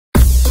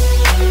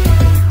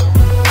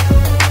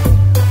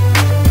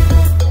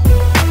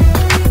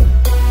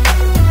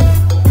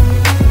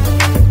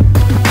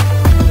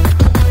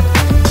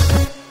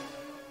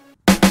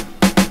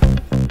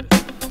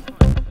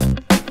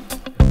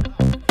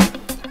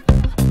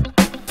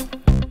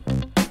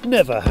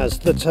never has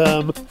the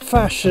term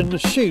fashion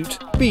shoot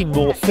been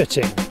more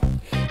fitting.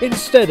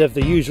 Instead of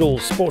the usual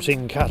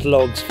sporting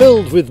catalogues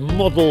filled with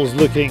models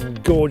looking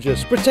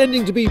gorgeous,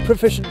 pretending to be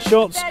proficient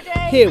shots,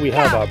 here we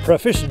have a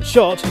proficient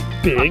shot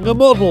being a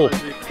model.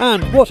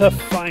 And what a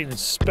fine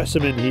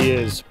specimen he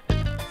is.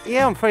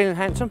 Yeah, I'm feeling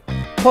handsome.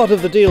 Part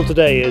of the deal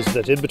today is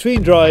that in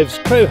between drives,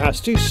 Crow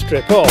has to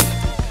strip off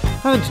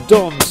and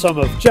don some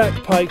of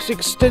Jack Pyke's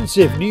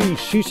extensive new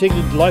shooting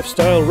and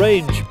lifestyle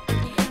range.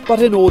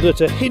 But in order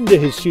to hinder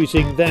his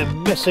shooting, they're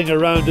messing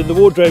around in the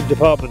wardrobe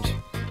department.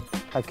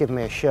 They've given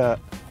me a shirt,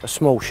 a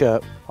small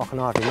shirt. I can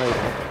hardly move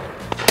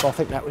it, but I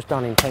think that was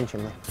done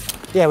intentionally.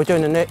 Yeah, we're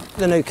doing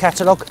the new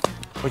catalogue.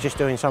 We're just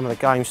doing some of the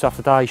game stuff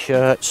today,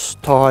 shirts,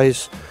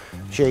 ties,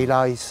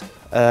 gilets,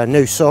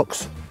 new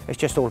socks. It's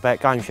just all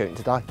about game shooting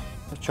today.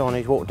 There's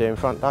Chinese water deer in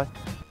front today.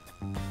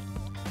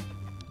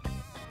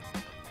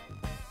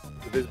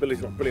 The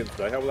visibility's not brilliant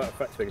today. How will that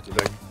affect things, do you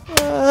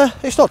think?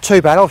 It's not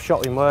too bad. I've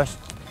shot in worse.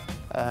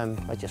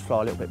 They just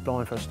fly a little bit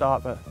blind for a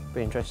start, but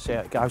be interested to see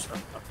how it goes.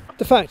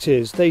 The fact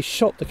is, they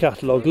shot the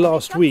catalogue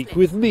last week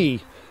with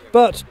me,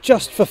 but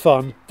just for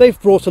fun, they've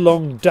brought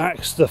along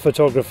Dax the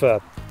photographer.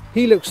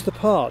 He looks the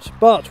part,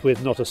 but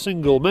with not a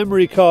single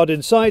memory card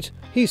in sight,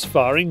 he's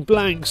firing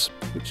blanks,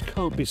 which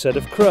can't be said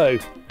of Crow.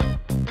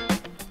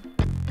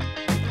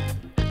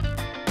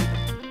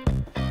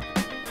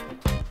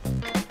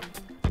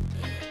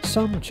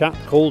 Some chap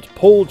called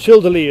Paul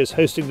Childerley is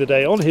hosting the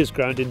day on his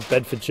ground in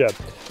Bedfordshire.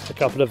 A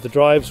couple of the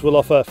drives will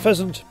offer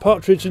pheasant,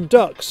 partridge and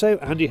duck, so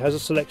Andy has a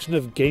selection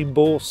of game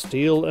boar,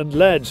 steel and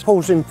lead.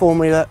 Paul's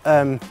informed me that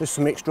this is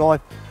a mixed drive.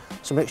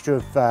 It's a mixture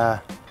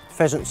of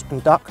pheasants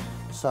and duck,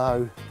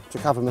 so to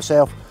cover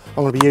myself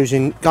I'm going to be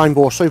using game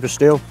boar super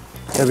steel.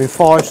 They're in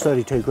 5s,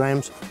 32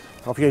 grams.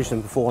 I've used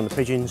them before on the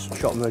pigeons,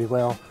 shot them really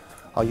well.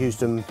 I used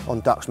them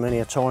on ducks many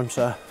a time,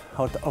 so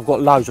I've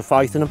got loads of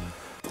faith in them.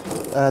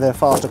 They're a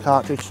faster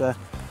cartridge,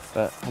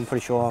 but I'm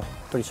pretty sure I'll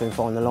pretty soon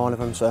find the line of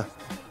them, so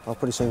I'll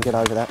pretty soon get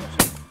over that.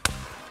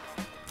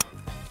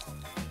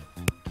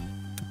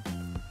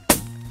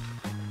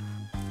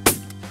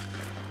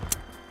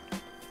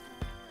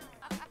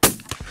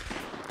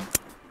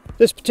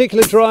 This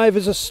particular drive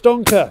is a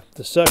stonker.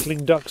 The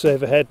circling ducks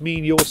overhead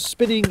mean you're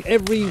spinning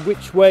every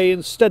which way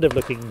instead of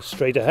looking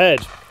straight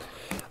ahead.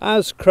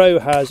 As Crow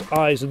has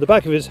eyes in the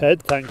back of his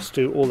head thanks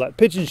to all that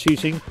pigeon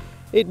shooting,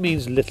 it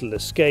means little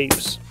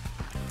escapes.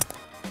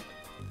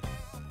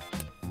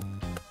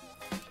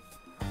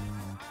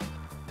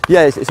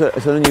 Yeah, it's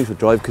an unusual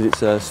drive because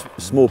it's a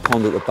small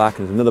pond at the back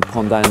and there's another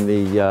pond down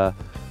the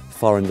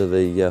far end of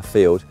the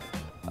field,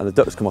 and the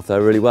ducks come off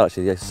there really well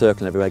actually. They're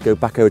circling everywhere, go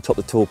back over top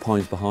the tall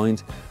pines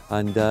behind,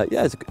 and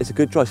yeah, it's a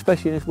good drive,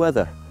 especially in this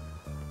weather.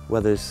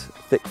 Weather's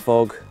thick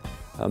fog,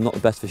 not the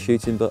best for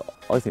shooting, but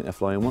I think they're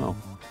flying well.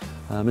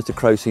 Mr.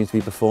 Crow seems to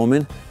be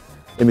performing.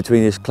 In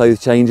between his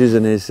clothes changes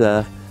and his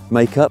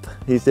makeup,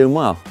 he's doing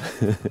well.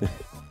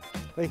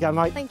 There you go,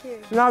 mate. Thank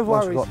you. No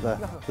worries. Once I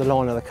got the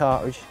line of the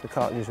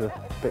cartridges were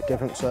a bit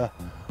different, so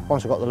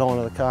once I got the line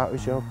of the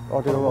cartridge,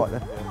 I did all right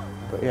then.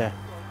 But yeah,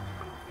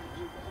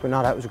 but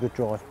no, that was a good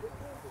drive.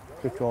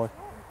 Good drive.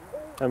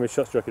 How many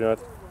shots do you reckon you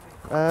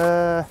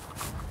had?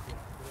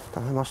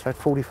 Don't know, I must have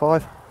had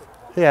 45.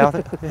 Yeah, I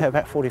think yeah,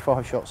 about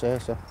 45 shots there.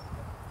 So,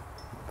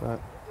 but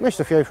missed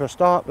a few for a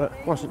start, but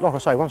once, like I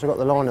say, once I got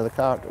the line of the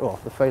cartridge, or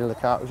the feel of the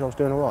cartridge, I was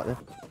doing all right then.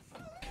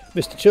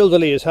 Mr.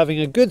 Childerley is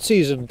having a good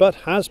season, but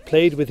has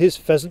played with his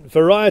pheasant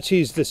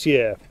varieties this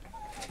year.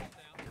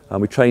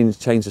 We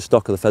changed the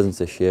stock of the pheasants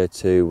this year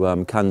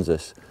to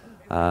Kansas,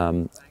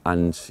 and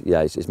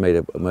yeah, it's made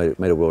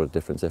a world of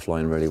difference. They're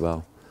flying really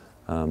well.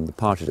 The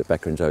partridge at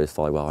Becker and Joe's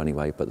fly well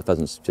anyway, but the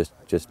pheasants just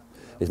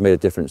it's made a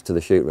difference to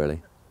the shoot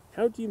really.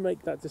 How do you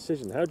make that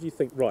decision? How do you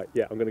think, right,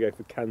 yeah, I'm going to go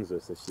for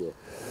Kansas this year?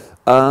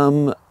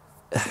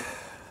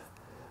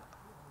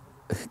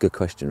 Good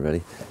question,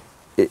 really.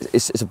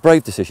 It's a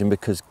brave decision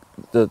because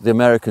the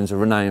Americans are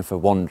renowned for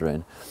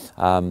wandering,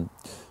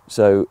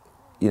 so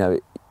you know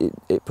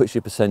it puts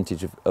your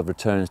percentage of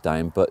returns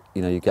down, but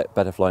you know you get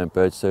better flying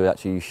birds, so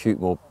actually you shoot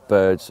more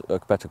birds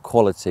of better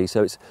quality.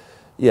 So it's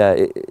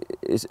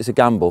a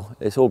gamble.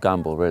 It's all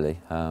gamble really.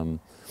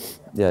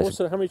 Yeah.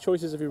 Also, how many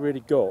choices have you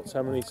really got?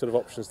 How many sort of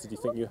options did you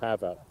think you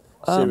have at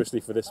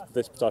seriously for this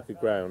particular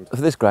ground? For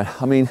this ground,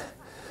 I mean,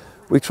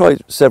 we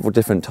tried several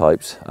different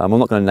types. I'm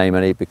not going to name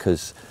any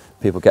because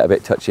people get a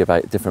bit touchy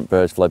about different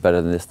birds fly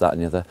better than this, that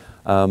and the other.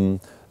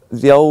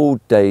 The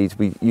old days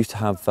we used to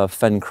have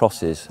fen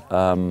crosses,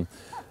 and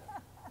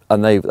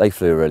they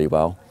flew really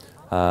well.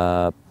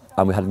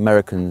 And we had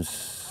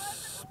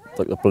Americans,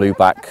 like the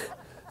blueback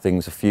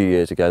things a few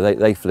years ago,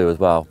 they flew as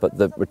well, but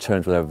the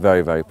returns were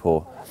very, very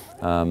poor.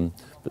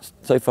 But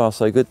so far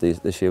so good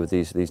this year with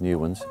these new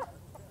ones.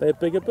 They a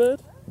bigger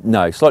bird?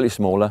 No, slightly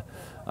smaller,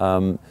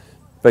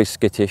 very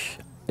skittish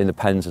in the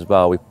pens as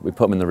well. We put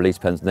them in the release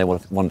pens and they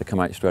wanted to come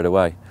out straight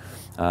away.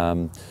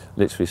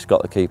 Literally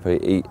Scott the keeper,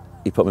 he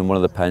put them in one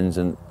of the pens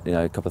and you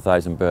know a couple of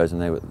thousand birds,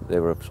 and they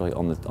were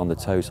on the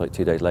toes like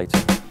 2 days later.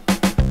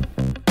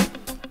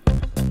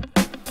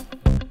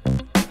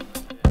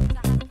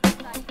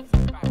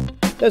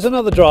 There's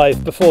another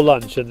drive before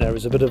lunch and there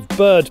is a bit of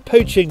bird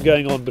poaching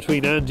going on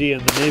between Andy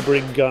and the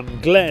neighbouring gun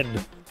Glenn.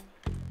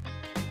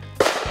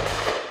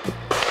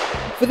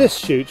 For this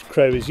shoot,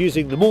 Crow is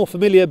using the more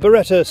familiar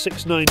Beretta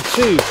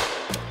 692.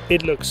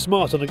 It looks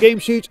smart on a game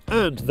shoot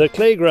and the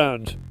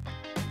playground.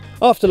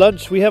 After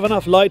lunch we have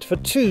enough light for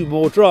 2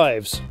 more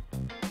drives.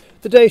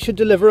 The day should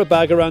deliver a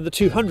bag around the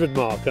 200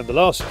 mark and the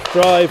last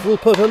drive will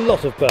put a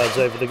lot of birds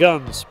over the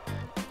guns.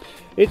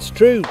 It's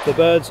true, the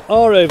birds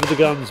are over the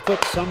guns,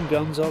 but some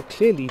guns are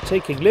clearly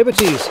taking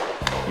liberties.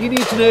 You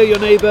need to know your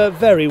neighbour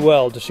very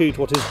well to shoot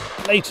what is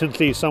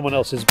blatantly someone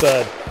else's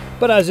bird,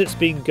 but as it's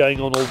been going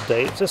on all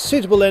day, it's a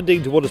suitable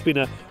ending to what has been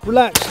a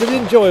relaxed and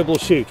enjoyable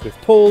shoot with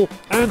Paul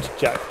and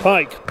Jack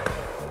Pyke.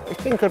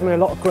 It's been giving me a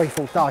lot of grief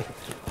all day.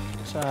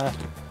 It's,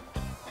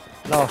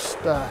 last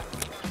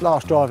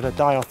drive of the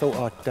day I thought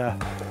I'd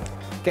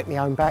get my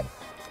own back.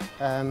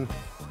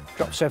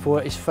 Dropped several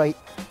at his feet.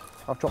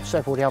 I've dropped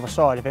several the other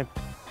side of him,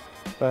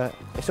 but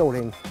it's all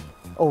in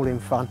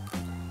fun,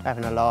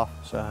 having a laugh.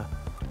 So,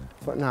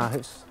 but no,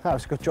 that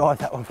was a good drive,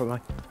 that one for me.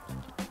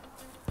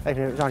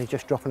 Even if it was only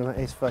just dropping them at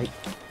his feet.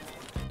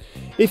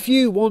 If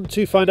you want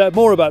to find out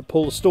more about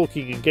Paul's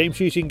stalking and game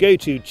shooting, go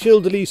to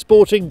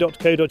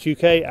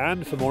childerleysporting.co.uk,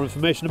 and for more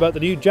information about the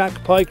new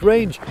Jack Pyke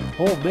range,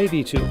 or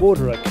maybe to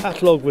order a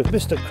catalogue with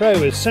Mr.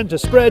 Crow as centre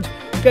spread,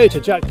 go to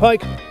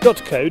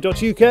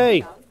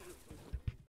jackpyke.co.uk.